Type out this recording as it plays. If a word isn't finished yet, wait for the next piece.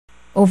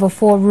Over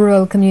 4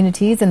 rural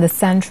communities in the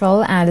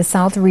central and the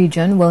south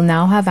region will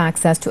now have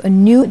access to a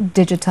new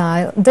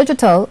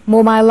digital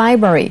mobile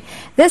library.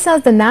 This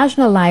as the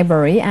National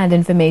Library and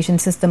Information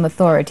System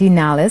Authority,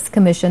 Nalis,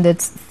 commissioned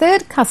its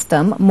third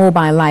custom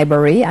mobile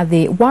library at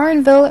the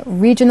Warrenville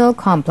Regional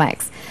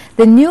Complex.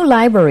 The new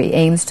library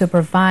aims to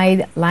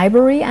provide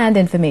library and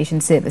information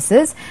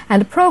services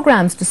and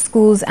programs to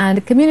schools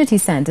and community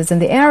centers in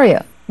the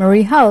area.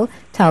 Marie Hull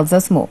tells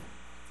us more.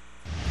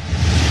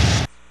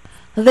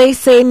 They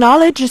say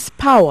knowledge is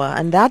power,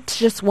 and that's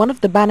just one of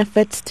the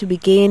benefits to be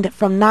gained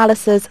from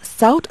Nalis's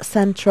South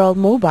Central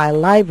Mobile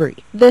Library.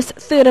 This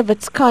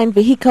third-of-its-kind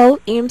vehicle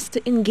aims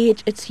to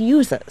engage its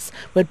users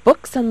with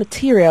books and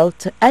material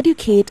to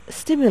educate,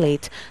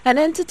 stimulate, and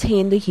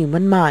entertain the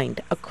human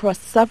mind across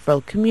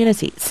several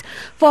communities.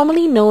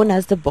 Formerly known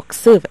as the Book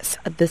Service,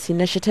 this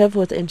initiative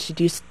was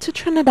introduced to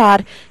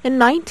Trinidad in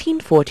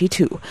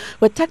 1942.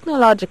 With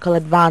technological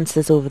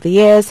advances over the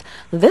years,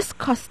 this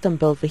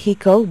custom-built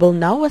vehicle will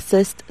now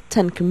assist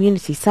 10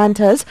 community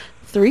centers,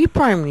 3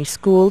 primary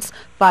schools,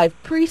 5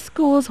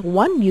 preschools,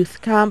 1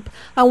 youth camp,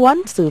 and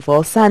 1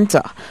 survival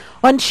center.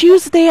 On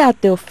Tuesday, at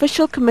the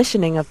official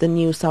commissioning of the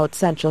new South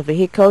Central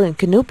vehicle in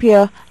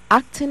Canupia,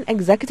 Acting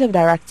Executive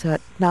Director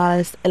at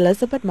Nalis,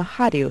 Elizabeth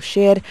Mahadio,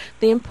 shared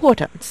the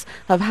importance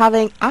of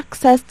having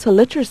access to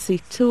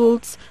literacy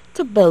tools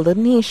to build a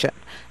nation,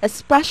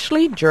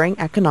 especially during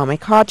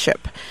economic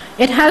hardship.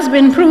 It has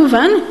been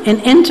proven in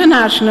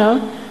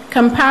international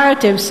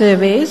comparative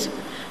surveys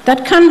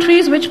that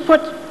countries which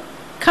put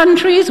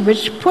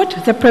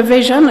the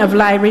provision of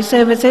library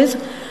services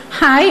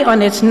high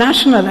on its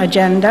national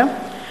agenda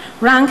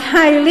rank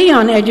highly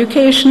on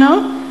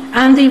educational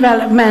and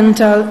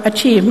developmental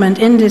achievement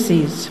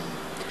indices.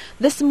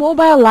 This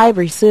mobile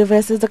library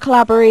service is a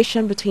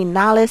collaboration between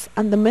Nalis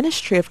and the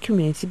Ministry of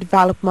Community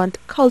Development,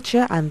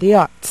 Culture and the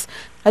Arts.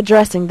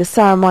 Addressing the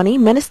ceremony,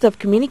 Minister of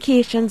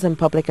Communications and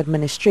Public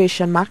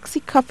Administration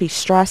Maxi Cuffy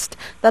stressed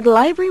that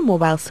library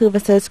mobile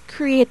services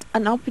create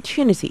an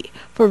opportunity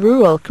for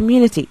rural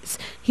communities.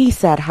 He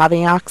said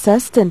having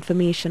access to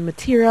information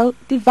material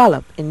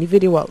develop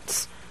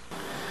individuals.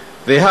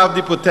 They have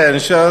the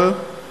potential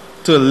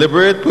to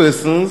liberate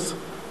persons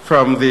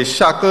from the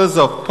shackles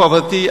of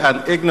poverty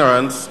and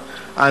ignorance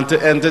and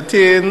to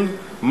entertain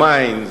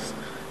minds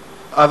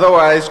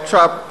otherwise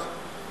trapped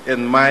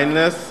in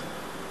mindless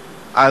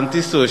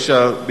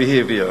antisocial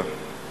behavior.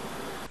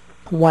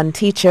 One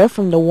teacher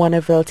from the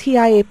Warrenville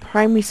TIA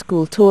Primary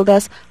School told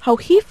us how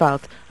he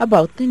felt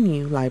about the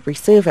new library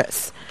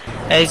service.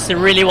 It's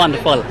really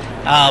wonderful.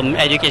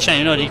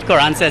 Education, the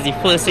Quran says the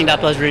first thing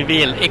that was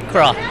revealed,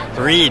 Iqra,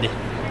 read,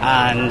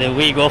 and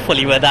we go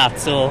fully with that.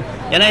 So,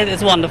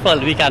 it's wonderful.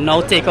 We can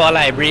now take our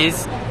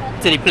libraries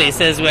to the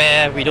places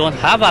where we don't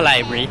have a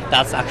library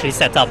that's actually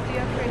set up,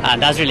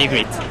 and that's really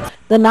great.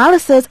 The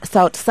Nalis's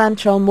South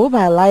Central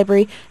Mobile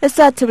Library is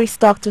said to be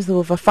stocked with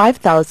over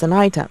 5,000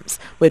 items,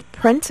 with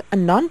print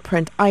and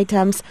non-print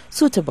items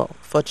suitable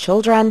for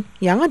children,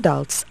 young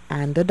adults,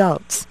 and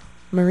adults.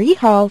 Marie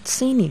Hall,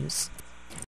 CNews.